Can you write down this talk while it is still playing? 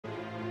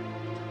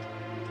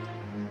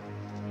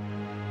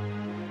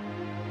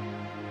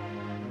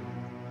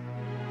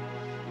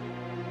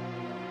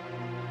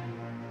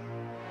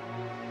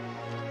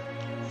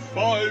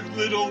5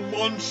 little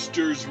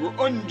monsters were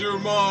under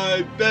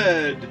my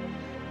bed.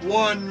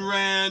 One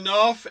ran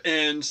off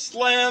and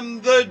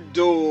slammed the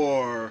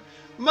door.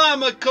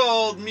 Mama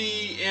called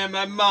me and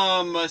my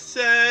mama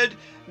said,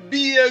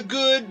 "Be a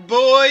good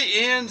boy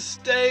and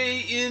stay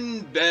in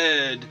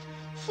bed."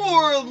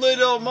 4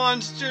 little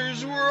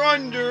monsters were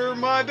under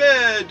my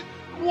bed.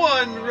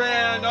 One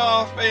ran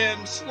off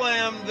and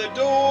slammed the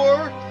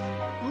door.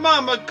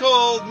 Mama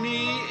called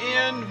me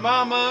and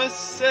Mama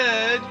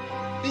said,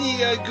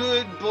 "Be a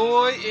good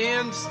boy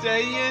and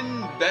stay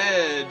in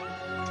bed."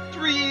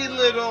 3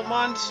 little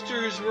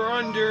monsters were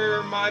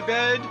under my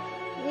bed.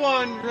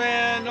 One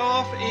ran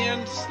off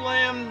and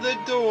slammed the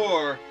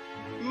door.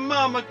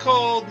 Mama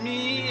called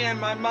me and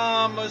my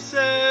mama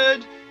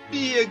said,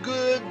 "Be a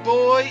good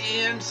boy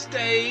and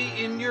stay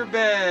in your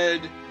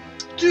bed."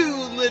 2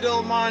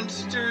 little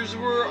monsters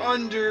were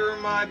under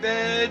my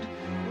bed.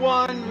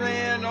 One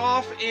ran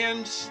off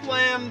and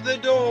slammed the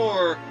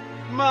door.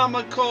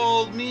 Mama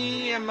called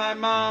me and my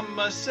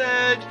mama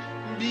said,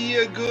 "Be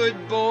a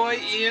good boy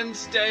and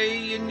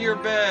stay in your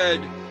bed."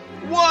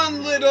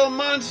 1 little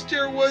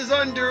monster was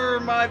under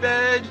my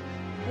bed.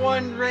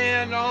 One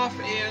ran off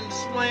and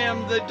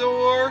slammed the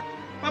door.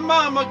 My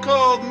mama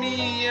called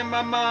me and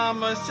my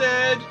mama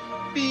said,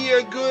 "Be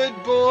a good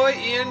boy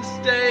and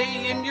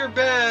stay in your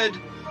bed."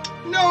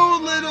 No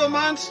little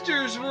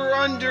monsters were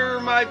under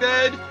my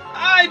bed.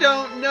 I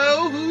don't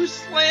know who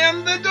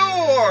slammed the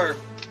door.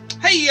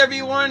 Hey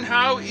everyone,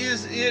 how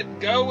is it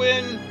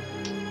going?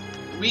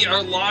 We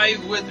are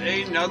live with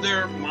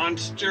another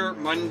Monster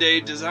Monday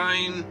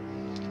design.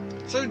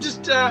 So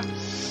just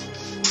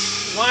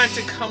wanted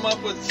to come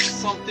up with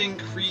something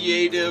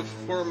creative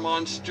for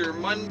Monster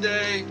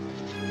Monday.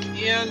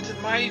 And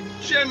my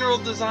general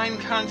design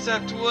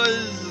concept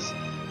was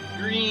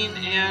green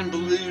and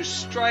blue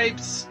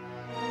stripes.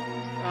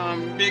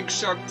 Big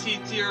sharp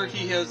teeth here.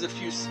 He has a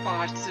few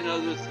spots and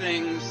other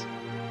things.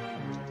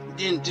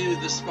 Didn't do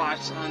the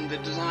spots on the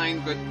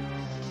design, but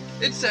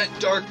it's that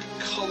dark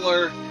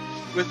color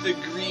with the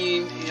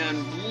green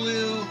and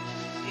blue.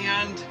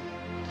 And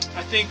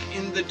I think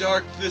in the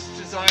dark this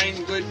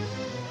design would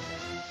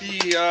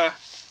be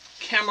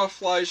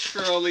camouflaged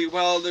fairly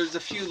well. There's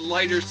a few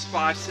lighter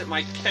spots that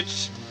might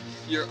catch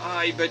your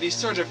eye, but he's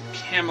sort of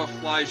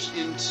camouflaged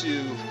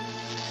into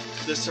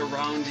the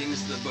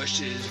surroundings, the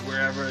bushes,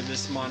 wherever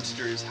this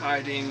monster is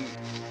hiding.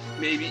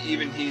 Maybe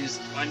even he's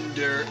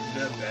under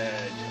the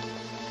bed.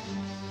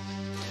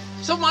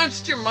 So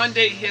Monster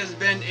Monday has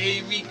been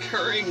a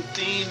recurring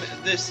theme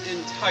this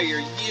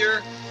entire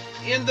year.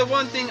 And the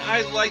one thing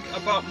I like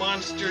about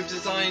monster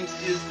designs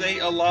is they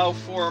allow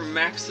for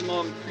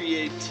maximum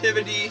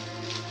creativity.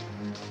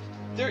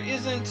 There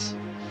isn't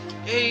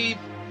a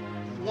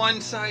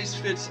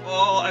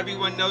one-size-fits-all.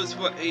 Everyone knows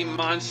what a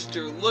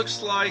monster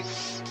looks like.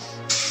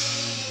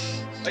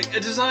 Like, a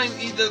design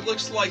either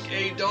looks like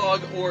a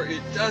dog or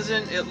it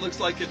doesn't. It looks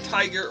like a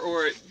tiger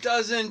or it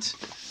doesn't.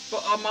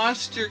 But a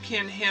monster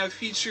can have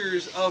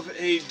features of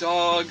a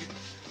dog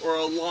or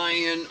a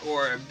lion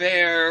or a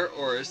bear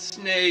or a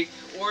snake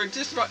or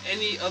just about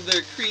any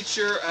other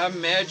creature,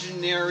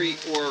 imaginary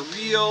or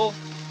real.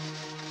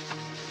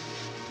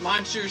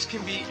 Monsters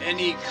can be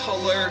any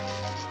color.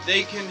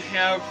 They can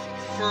have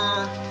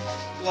fur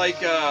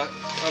like a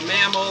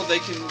mammal. They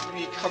can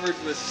be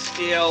covered with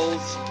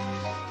scales.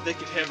 They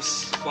could have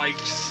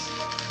spikes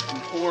and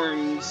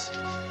horns.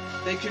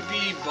 They could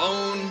be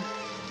bone.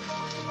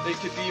 They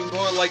could be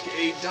more like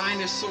a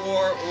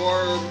dinosaur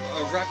or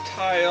a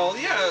reptile.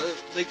 Yeah,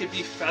 they could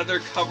be feather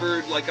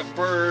covered like a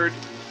bird.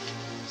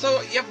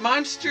 So yeah,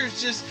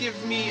 monsters just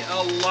give me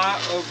a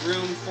lot of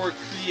room for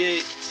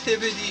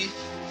creativity.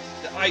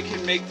 That I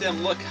can make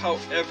them look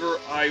however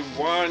I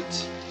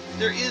want.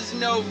 There is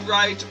no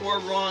right or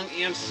wrong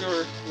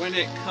answer when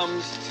it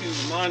comes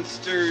to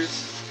monsters.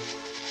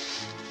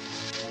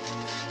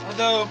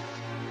 Although,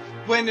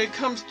 when it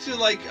comes to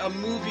like a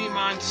movie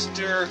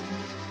monster,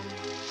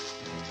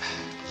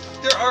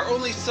 there are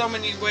only so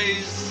many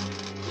ways,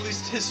 at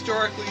least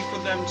historically, for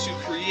them to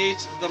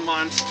create the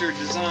monster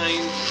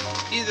design.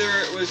 Either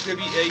it was going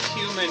to be a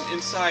human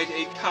inside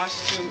a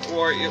costume,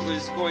 or it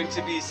was going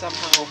to be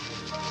somehow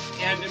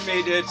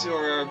animated,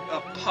 or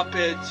a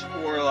puppet,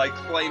 or like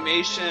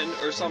claymation,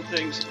 or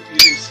something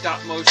using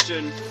stop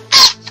motion.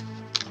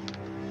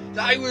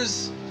 I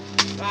was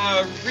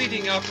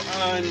reading up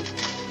on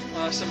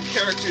some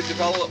character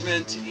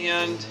development,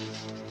 and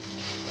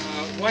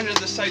one of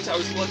the sites I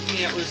was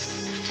looking at was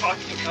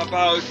talking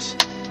about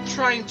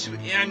trying to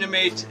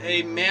animate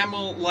a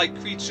mammal-like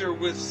creature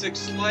with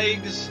 6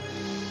 legs,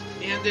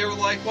 and they were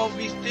like, well,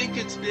 we think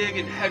it's big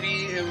and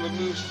heavy and would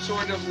move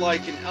sort of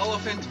like an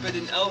elephant, but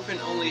an elephant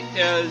only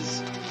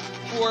has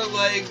 4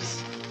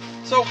 legs.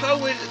 So how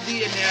would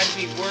the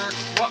anatomy work?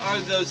 What are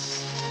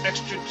those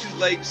extra 2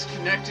 legs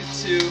connected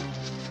to?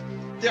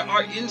 There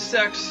are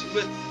insects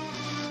with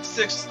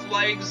 6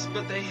 legs,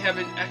 but they have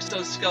an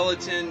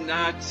exoskeleton,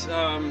 not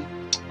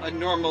a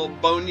normal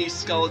bony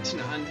skeleton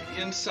on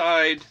the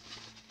inside.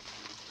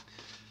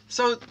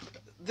 So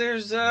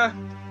there's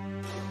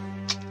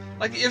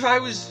like if I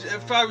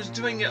was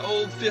doing an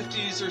old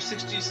 50s or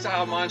 60s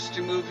style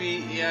monster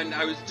movie and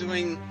I was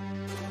doing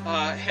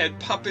had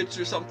puppets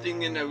or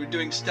something and I was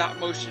doing stop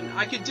motion,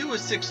 I could do a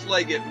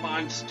six-legged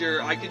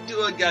monster, I could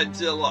do a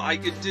Godzilla, I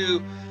could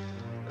do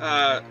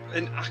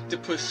an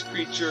octopus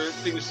creature,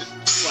 things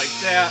like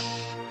that.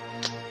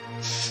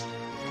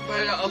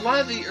 But a lot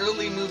of the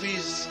early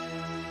movies,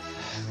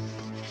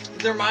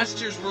 their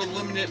monsters were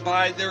limited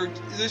by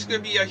there's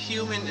going to be a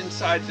human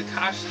inside the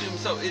costume,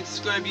 so it's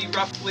going to be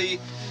roughly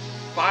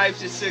 5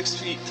 to 6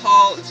 feet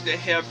tall. It's going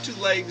to have 2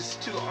 legs,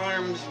 2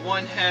 arms,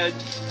 1 head.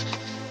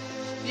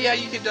 Yeah,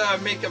 you could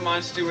make a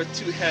monster with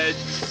 2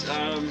 heads,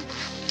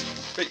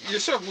 but you're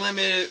sort of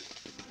limited.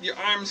 Your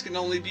arms can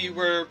only be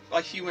where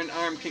a human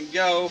arm can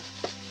go.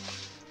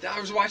 I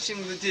was watching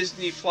the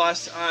Disney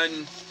Plus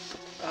on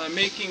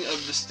making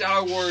of the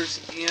Star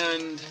Wars,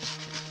 and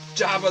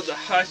Jabba the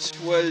Hutt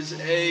was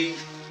a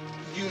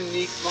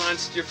unique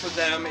monster for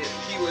them.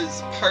 He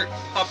was part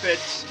puppet,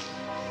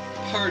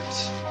 part...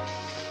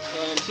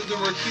 so there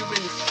were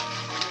humans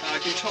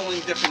controlling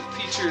different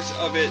features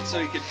of it,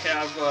 so he could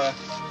have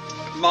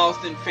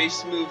mouth and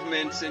face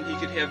movements, and he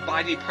could have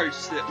body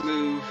parts that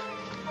move.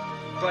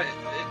 But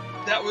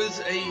that was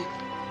a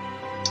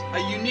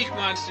unique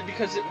monster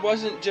because it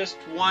wasn't just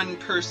one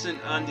person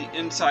on the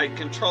inside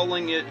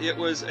controlling it. It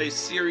was a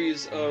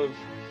series of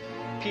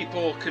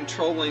people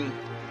controlling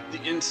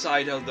the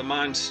inside of the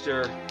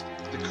monster,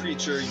 the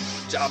creature,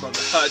 Jabba the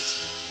Hutt.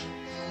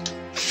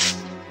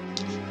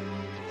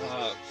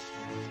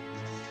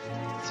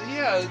 So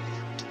yeah,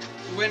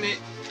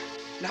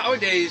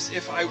 nowadays,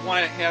 if I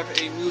want to have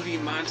a movie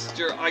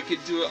monster, I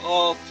could do it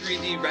all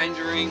 3D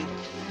rendering,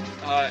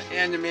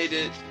 animate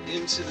it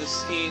into the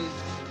scene,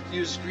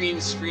 use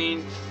green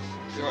screen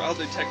or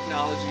other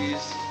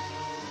technologies.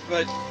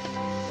 But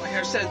like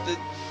I said,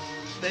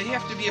 they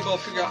have to be able to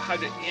figure out how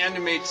to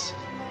animate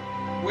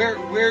where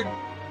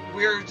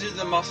do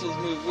the muscles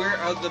move, where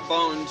are the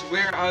bones,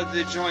 where are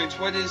the joints,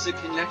 what is it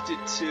connected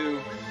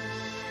to.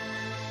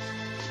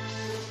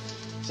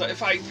 So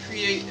if I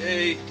create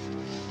a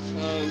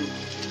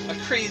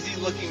crazy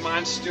looking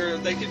monster,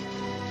 they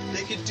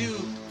could do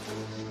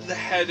the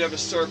head of a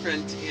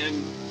serpent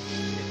and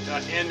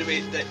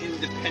animate that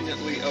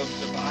independently of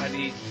the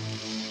body.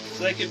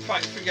 So they could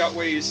figure out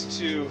ways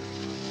to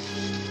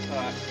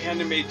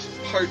animate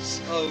parts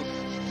of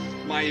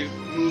my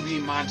movie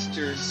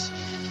monsters,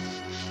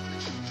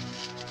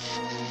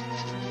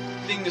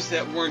 things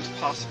that weren't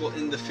possible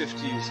in the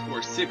 50s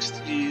or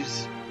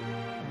 60s.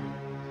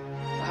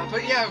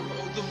 But yeah,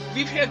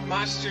 we've had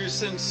monsters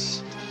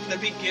since the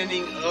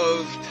beginning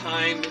of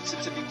time,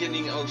 since the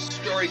beginning of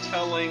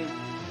storytelling.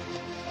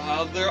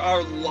 There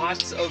are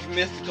lots of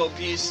mythical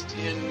beasts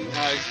in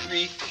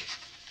Greek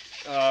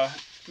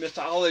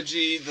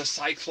mythology. The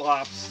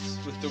Cyclops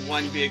with the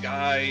one big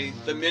eye,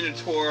 the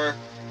Minotaur,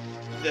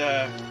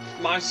 the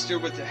monster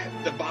with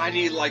the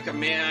body like a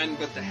man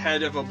but the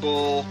head of a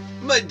bull,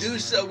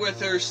 Medusa with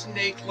her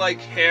snake-like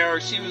hair.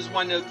 She was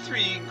one of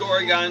 3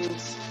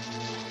 Gorgons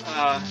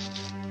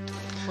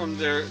from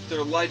their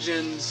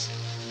legends.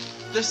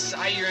 The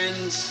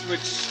Sirens,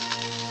 which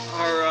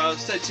are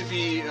said to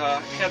be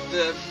have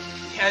the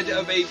head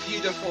of a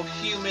beautiful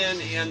human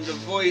and the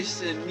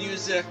voice and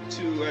music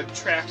to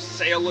attract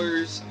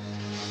sailors,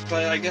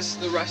 but I guess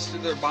the rest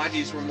of their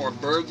bodies were more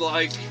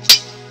bird-like.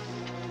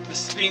 The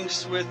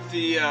Sphinx with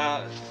the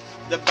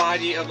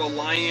body of a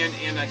lion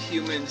and a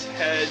human's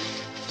head.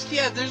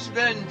 Yeah, there's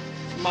been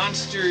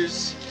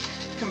monsters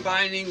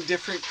combining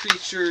different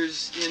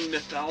creatures in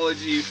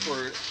mythology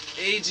for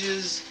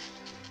ages.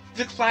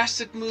 The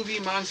classic movie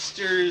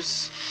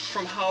monsters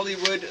from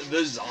Hollywood,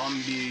 the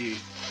zombie,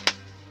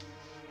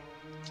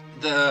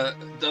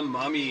 the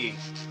mummy,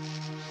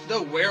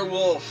 the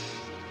werewolf,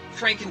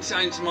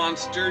 Frankenstein's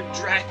monster,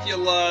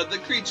 Dracula, the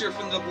creature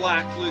from the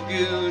Black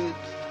Lagoon,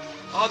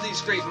 all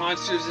these great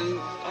monsters. And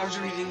I was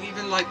reading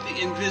even like the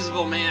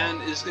Invisible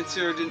Man is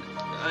considered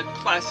a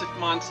classic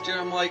monster.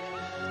 I'm like,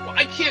 well,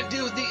 I can't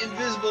do the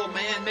Invisible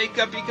Man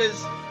makeup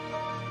because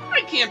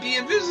I can't be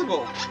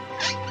invisible.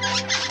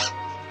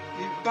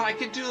 But I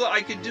did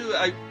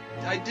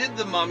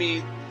the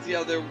mummy the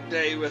other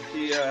day with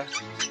the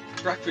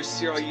breakfast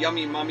cereal,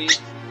 Yummy Mummy.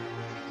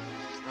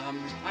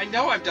 I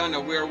know I've done a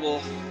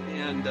werewolf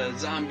and a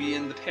zombie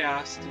in the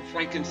past,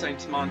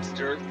 Frankenstein's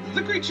monster.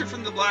 The creature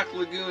from the Black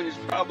Lagoon is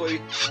probably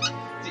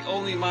the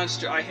only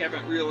monster I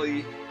haven't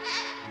really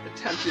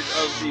attempted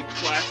of the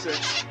classic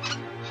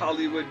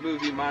Hollywood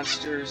movie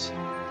monsters.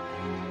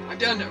 I've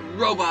done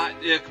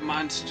robotic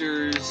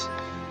monsters,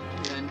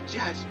 and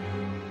yeah,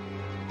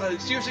 but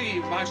it's usually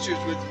monsters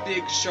with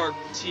big, sharp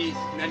teeth,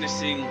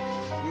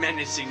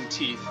 menacing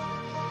teeth.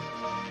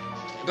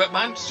 But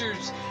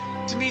monsters,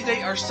 to me,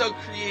 they are so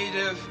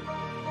creative,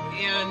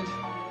 and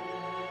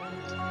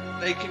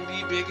they can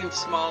be big and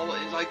small,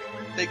 and like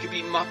they could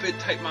be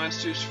Muppet-type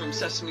monsters from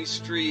Sesame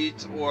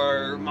Street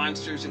or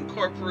Monsters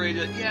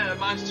Incorporated. Yeah,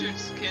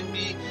 monsters can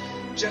be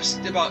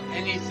just about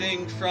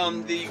anything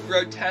from the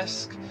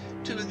grotesque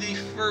to the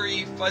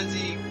furry,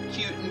 fuzzy,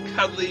 cute, and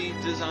cuddly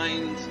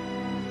designs.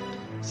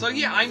 So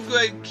yeah, I'm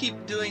going to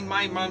keep doing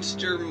my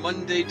Monster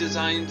Monday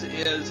designs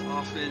as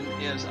often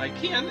as I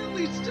can, at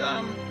least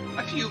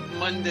a few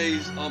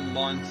Mondays a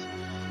month.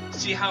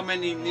 See how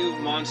many new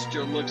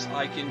monster looks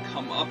I can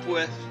come up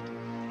with.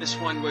 This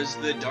one was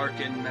the dark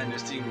and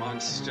menacing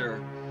monster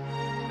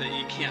that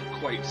you can't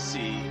quite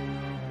see.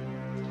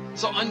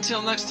 So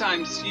until next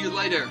time, see you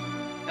later,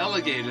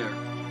 alligator.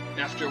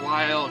 After a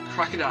while,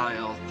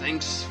 crocodile.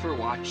 Thanks for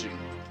watching.